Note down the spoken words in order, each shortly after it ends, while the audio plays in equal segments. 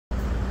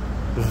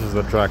This is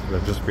the truck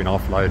that's just been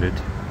offloaded.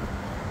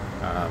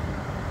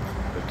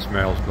 It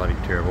smells bloody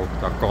terrible.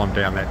 I've gone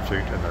down that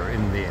chute and they're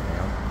in there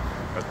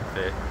now, but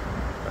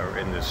they're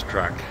in this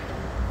truck.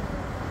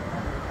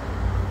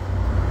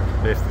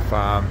 Left the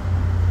farm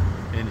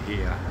in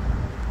here.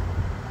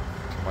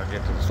 So I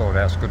get to the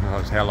slaughterhouse. Goodness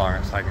knows how long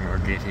it's taken to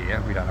get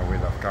here. We don't know where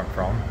they've come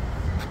from.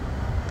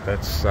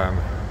 That's you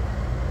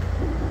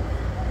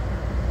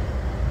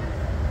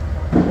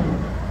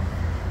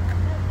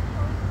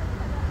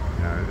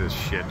know, this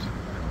shit.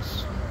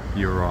 It's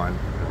urine.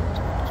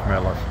 The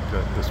smell of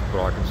this,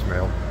 what I can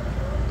smell.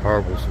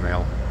 Horrible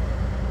smell.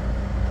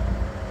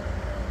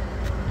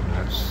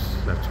 And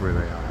that's where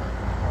they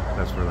are.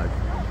 That's where they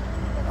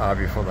are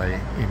before they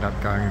end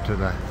up going into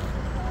there.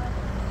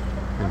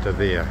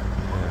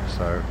 Yeah,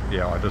 so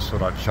yeah, I just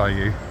thought I'd show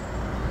you.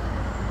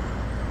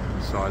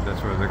 Inside,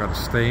 that's where they've got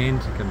to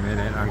stand. You can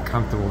imagine how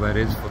uncomfortable that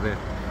is for the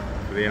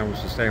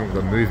animals to stand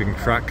with a moving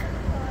truck.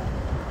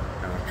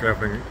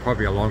 Travelling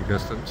probably a long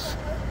distance.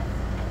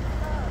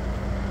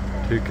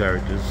 2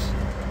 carriages.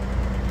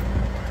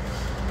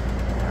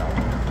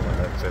 Well,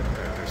 that's it.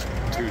 It's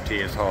 2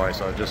 tiers high,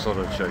 so I just thought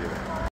I'd show you that.